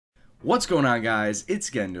What's going on, guys? It's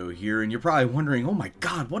Gendo here, and you're probably wondering, oh my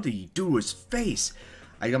god, what did he do to his face?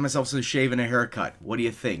 I got myself some shave and a haircut. What do you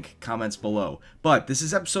think? Comments below. But this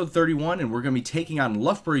is episode 31, and we're going to be taking on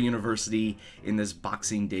Loughborough University in this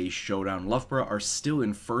Boxing Day showdown. Loughborough are still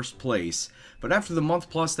in first place, but after the month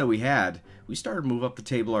plus that we had, we started to move up the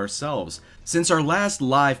table ourselves. Since our last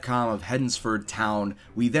live comm of Hednesford Town,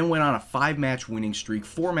 we then went on a 5-match winning streak,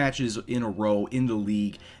 4 matches in a row in the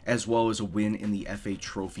league, as well as a win in the FA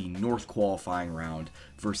Trophy North qualifying round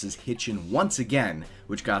versus Hitchin once again,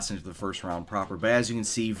 which got us into the first round proper. But as you can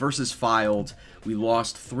see, versus Filed, we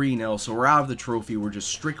lost 3-0, so we're out of the trophy. We're just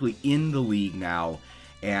strictly in the league now,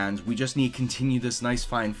 and we just need to continue this nice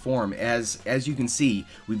fine form. As you can see,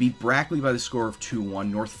 we beat Brackley by the score of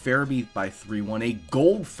 2-1, North Ferriby by 3-1, a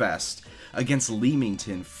goal fest against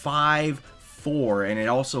Leamington 5-4, and it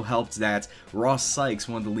also helped that Ross Sykes,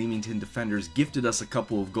 one of the Leamington defenders, gifted us a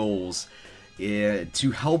couple of goals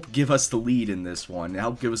to help give us the lead in this one, to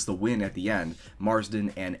help give us the win at the end.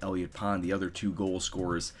 Marsden and Elliott Pond, the other 2 goal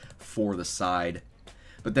scorers for the side.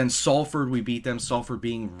 But then Salford, we beat them. Salford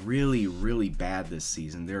being really, really bad this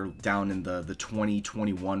season. They're down in the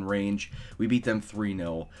 20-21 range. We beat them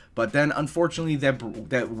 3-0. But then, unfortunately,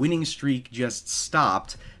 that winning streak just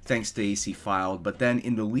stopped thanks to AC Filed. But then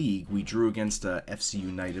in the league, we drew against FC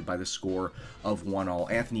United by the score of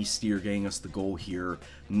 1-1. Anthony Steer getting us the goal here,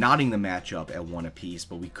 knotting the match up at 1 apiece,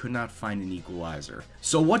 but we could not find an equalizer.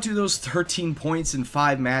 So what do those 13 points in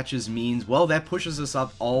 5 matches mean? Well, that pushes us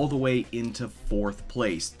up all the way into 4th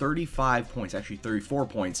place. 35 points, actually 34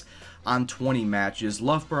 points on 20 matches.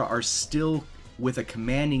 Loughborough are still with a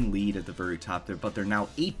commanding lead at the very top there, but they're now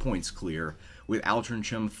 8 points clear, with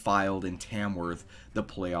Altrincham, Filed, and Tamworth the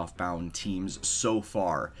playoff-bound teams so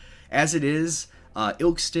far. As it is,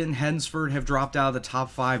 Ilkeston, Hednesford have dropped out of the top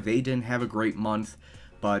 5. They didn't have a great month,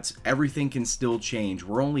 but everything can still change.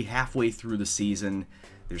 We're only halfway through the season.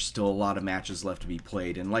 There's still a lot of matches left to be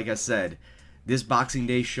played, and like I said, this Boxing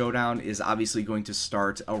Day showdown is obviously going to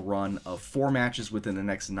start a run of 4 matches within the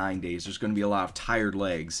next 9 days. There's going to be a lot of tired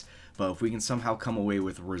legs, but if we can somehow come away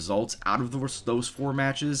with results out of those 4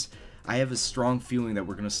 matches, I have a strong feeling that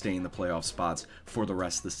we're going to stay in the playoff spots for the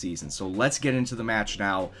rest of the season. So let's get into the match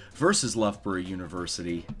now versus Loughborough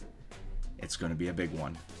University. It's going to be a big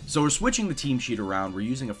one. So we're switching the team sheet around. We're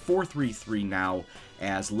using a 4-3-3 now,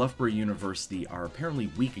 as Loughborough University are apparently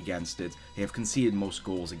weak against it. They have conceded most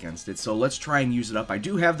goals against it, so let's try and use it up. I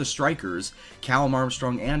do have the strikers. Callum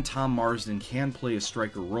Armstrong and Tom Marsden can play a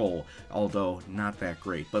striker role, although not that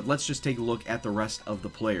great. But let's just take a look at the rest of the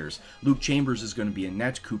players. Luke Chambers is going to be in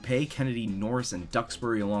net. Coupe, Kennedy, Norris, and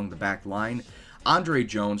Duxbury along the back line. Andre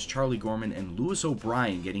Jones, Charlie Gorman, and Lewis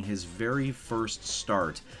O'Brien getting his very first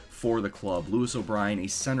start for the club. Lewis O'Brien, a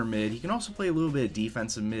center mid. He can also play a little bit of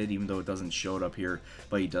defensive mid, even though it doesn't show it up here,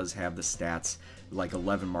 but he does have the stats like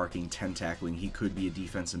 11 marking, 10 tackling. He could be a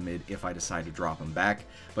defensive mid if I decide to drop him back,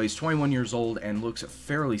 but he's 21 years old and looks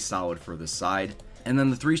fairly solid for this side. And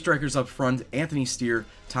then the 3 strikers up front, Anthony Steer,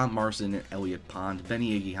 Tom Marsden, and Elliott Pond.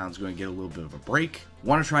 Benny Aguihan's going to get a little bit of a break.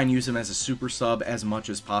 Want to try and use him as a super sub as much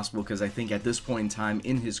as possible, because I think at this point in time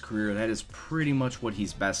in his career, that is pretty much what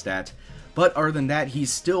he's best at. But other than that,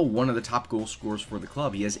 he's still one of the top goal scorers for the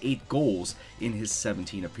club. He has 8 goals in his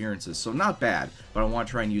 17 appearances, so not bad, but I want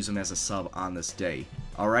to try and use him as a sub on this day.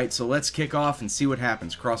 Alright, so let's kick off and see what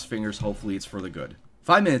happens. Cross fingers, hopefully it's for the good.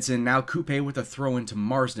 5 minutes in, now Coupe with a throw into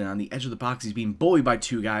Marsden on the edge of the box. He's being bullied by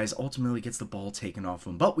 2 guys, ultimately gets the ball taken off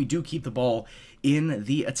him, but we do keep the ball in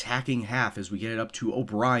the attacking half as we get it up to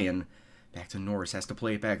O'Brien. Back to Norris, has to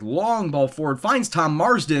play it back. Long ball forward, finds Tom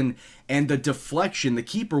Marsden, and the deflection, the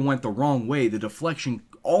keeper went the wrong way. The deflection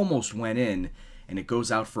almost went in, and it goes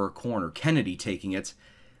out for a corner. Kennedy taking it,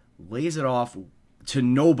 lays it off to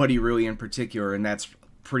nobody really in particular, and that's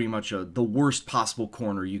pretty much the worst possible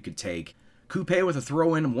corner you could take. Coupe with a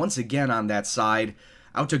throw-in once again on that side.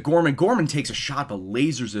 Out to Gorman. Gorman takes a shot, but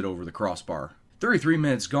lasers it over the crossbar. 33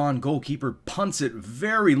 minutes gone, goalkeeper punts it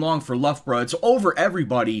very long for Loughborough. It's over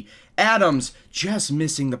everybody. Adams just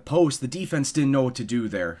missing the post. The defense didn't know what to do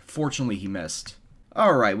there. Fortunately, he missed.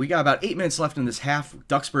 Alright, we got about 8 minutes left in this half.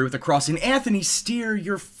 Duxbury with a crossing. Anthony Steer,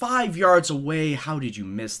 you're 5 yards away. How did you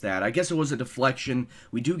miss that? I guess it was a deflection.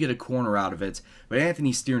 We do get a corner out of it, but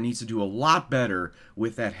Anthony Steer needs to do a lot better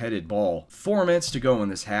with that headed ball. 4 minutes to go in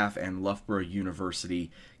this half, and Loughborough University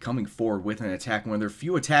coming forward with an attack. One of their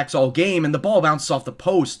few attacks all game, and the ball bounces off the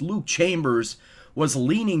post. Luke Chambers was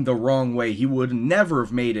leaning the wrong way. He would never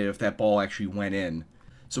have made it if that ball actually went in.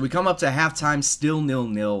 So we come up to halftime, still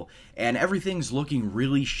 0-0, and everything's looking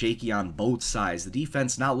really shaky on both sides. The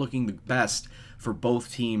defense not looking the best for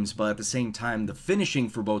both teams, but at the same time, the finishing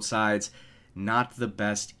for both sides not the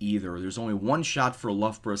best either. There's only one shot for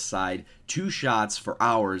Loughborough's side, 2 shots for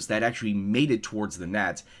ours that actually made it towards the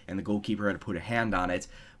net, and the goalkeeper had to put a hand on it,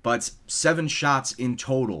 but 7 shots in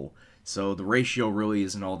total. So the ratio really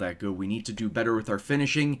isn't all that good. We need to do better with our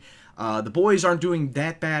finishing. The boys aren't doing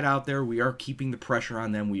that bad out there. We are keeping the pressure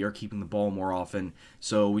on them. We are keeping the ball more often.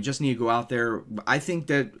 So we just need to go out there. I think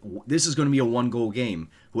that this is going to be a 1-goal game.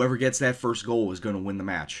 Whoever gets that first goal is going to win the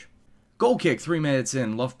match. Goal kick, 3 minutes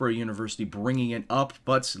in. Loughborough University bringing it up,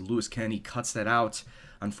 but Lewis Kennedy cuts that out.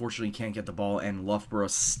 Unfortunately, can't get the ball, and Loughborough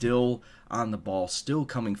still on the ball, still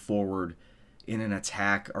coming forward in an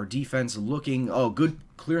attack. Our defense looking, good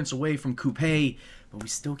clearance away from Coupe, but we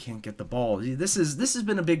still can't get the ball. This has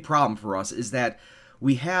been a big problem for us, is that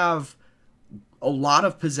we have a lot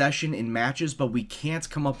of possession in matches, but we can't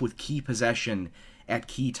come up with key possession at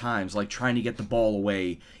key times, like trying to get the ball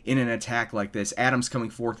away in an attack like this. Adams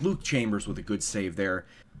coming forth, Luke Chambers with a good save there.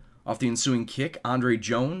 Off the ensuing kick, Andre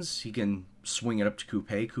Jones, he can swing it up to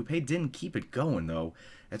Coupe. Coupe didn't keep it going, though.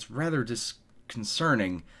 That's rather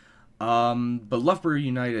disconcerting. But Loughborough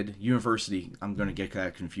University, I'm going to get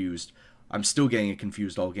that confused. I'm still getting it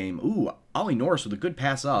confused all game. Ooh, Ollie Norris with a good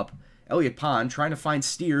pass up. Elliot Pond trying to find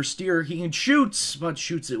Steer. Steer, he can shoot, but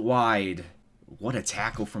shoots it wide. What a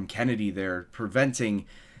tackle from Kennedy there, preventing,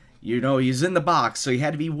 he's in the box, so he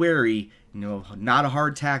had to be wary. Not a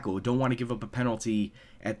hard tackle. Don't want to give up a penalty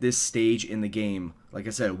at this stage in the game. Like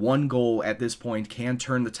I said, 1 goal at this point can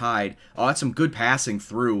turn the tide. Oh, that's some good passing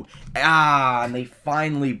through. And they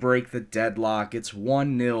finally break the deadlock. It's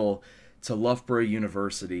 1-0 to Loughborough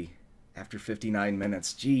University after 59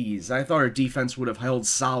 minutes. Jeez, I thought our defense would have held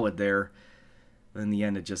solid there. But in the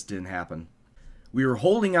end, it just didn't happen. We were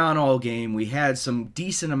holding on all game. We had some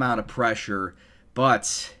decent amount of pressure,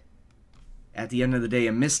 but at the end of the day,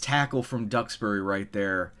 a missed tackle from Duxbury right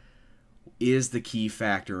there is the key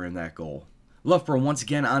factor in that goal. Loughborough once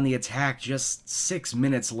again on the attack just 6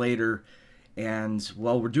 minutes later, and,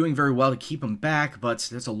 well, we're doing very well to keep them back, but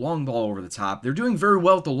there's a long ball over the top. They're doing very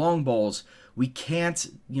well with the long balls. We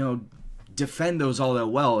can't, defend those all that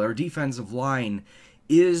well. Our defensive line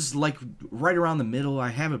is like right around the middle. I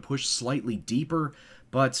have it pushed slightly deeper,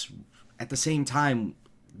 but at the same time,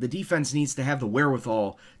 the defense needs to have the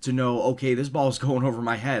wherewithal to know, okay, this ball is going over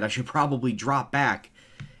my head. I should probably drop back.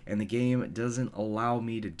 And the game doesn't allow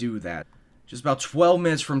me to do that. Just about 12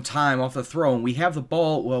 minutes from time off the throw, and we have the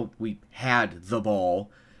ball. Well, we had the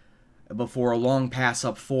ball before a long pass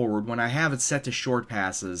up forward. When I have it set to short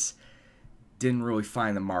passes, didn't really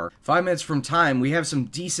find the mark. 5 minutes from time, we have some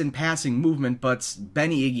decent passing movement, but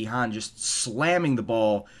Benny Igihan just slamming the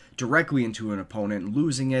ball directly into an opponent,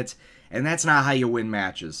 losing it, and that's not how you win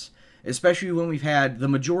matches. Especially when we've had the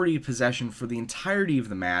majority of possession for the entirety of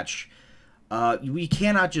the match. We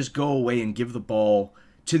cannot just go away and give the ball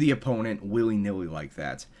to the opponent willy-nilly like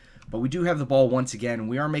that. But we do have the ball once again, and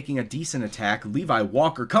we are making a decent attack. Levi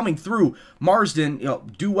Walker coming through. Marsden,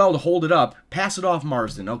 do well to hold it up. Pass it off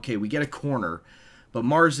Marsden. Okay, we get a corner. But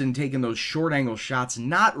Marsden taking those short angle shots,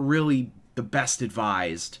 not really the best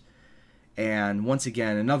advised. And once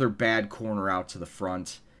again, another bad corner out to the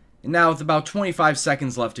front. And now with about 25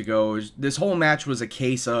 seconds left to go, this whole match was a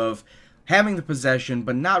case of having the possession,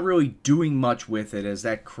 but not really doing much with it, as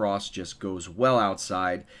that cross just goes well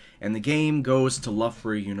outside. And the game goes to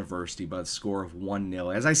Loughborough University by the score of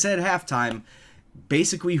 1-0. As I said at halftime,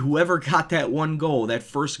 basically whoever got that 1 goal, that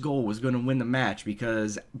first goal, was going to win the match,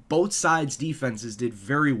 because both sides' defenses did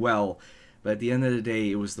very well. But at the end of the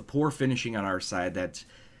day, it was the poor finishing on our side that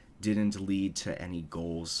didn't lead to any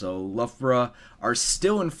goals. So Loughborough are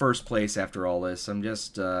still in first place after all this. I'm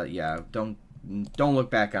just, don't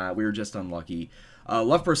look back on it. We were just unlucky.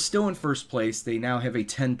 Loughborough still in first place. They now have a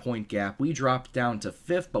 10-point gap. We dropped down to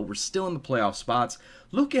 5th, but we're still in the playoff spots.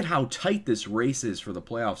 Look at how tight this race is for the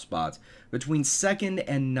playoff spots. Between 2nd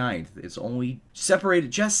and 9th, it's only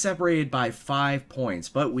just separated by 5 points.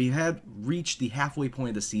 But we have reached the halfway point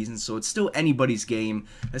of the season, so it's still anybody's game.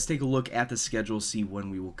 Let's take a look at the schedule, see when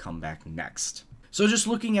we will come back next. So just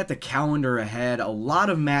looking at the calendar ahead, a lot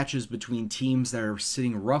of matches between teams that are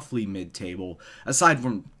sitting roughly mid-table, aside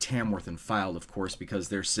from Tamworth and Fylde, of course, because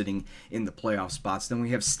they're sitting in the playoff spots. Then we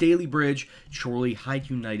have Stalybridge, Chorley, Hyde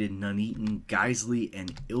United, Nuneaton, Guiseley,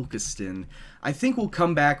 and Ilkeston. I think we'll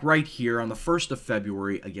come back right here on the 1st of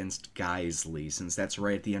February against Guiseley, since that's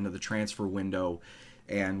right at the end of the transfer window.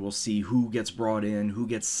 And we'll see who gets brought in, who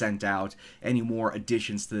gets sent out, any more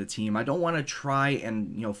additions to the team. I don't want to try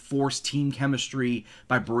and, force team chemistry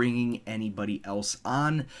by bringing anybody else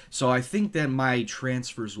on. So I think that my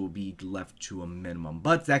transfers will be left to a minimum.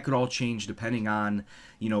 But that could all change depending on,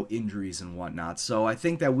 injuries and whatnot. So I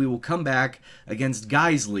think that we will come back against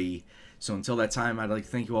Guiseley So until that time, I'd like to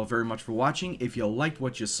thank you all very much for watching. If you liked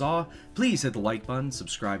what you saw, please hit the like button,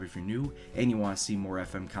 subscribe if you're new, and you want to see more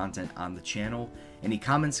FM content on the channel. Any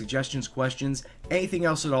comments, suggestions, questions, anything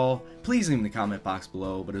else at all, please leave in the comment box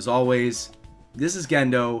below. But as always, this is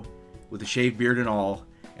Gendo, with a shaved beard and all,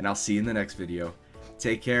 and I'll see you in the next video.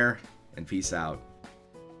 Take care, and peace out.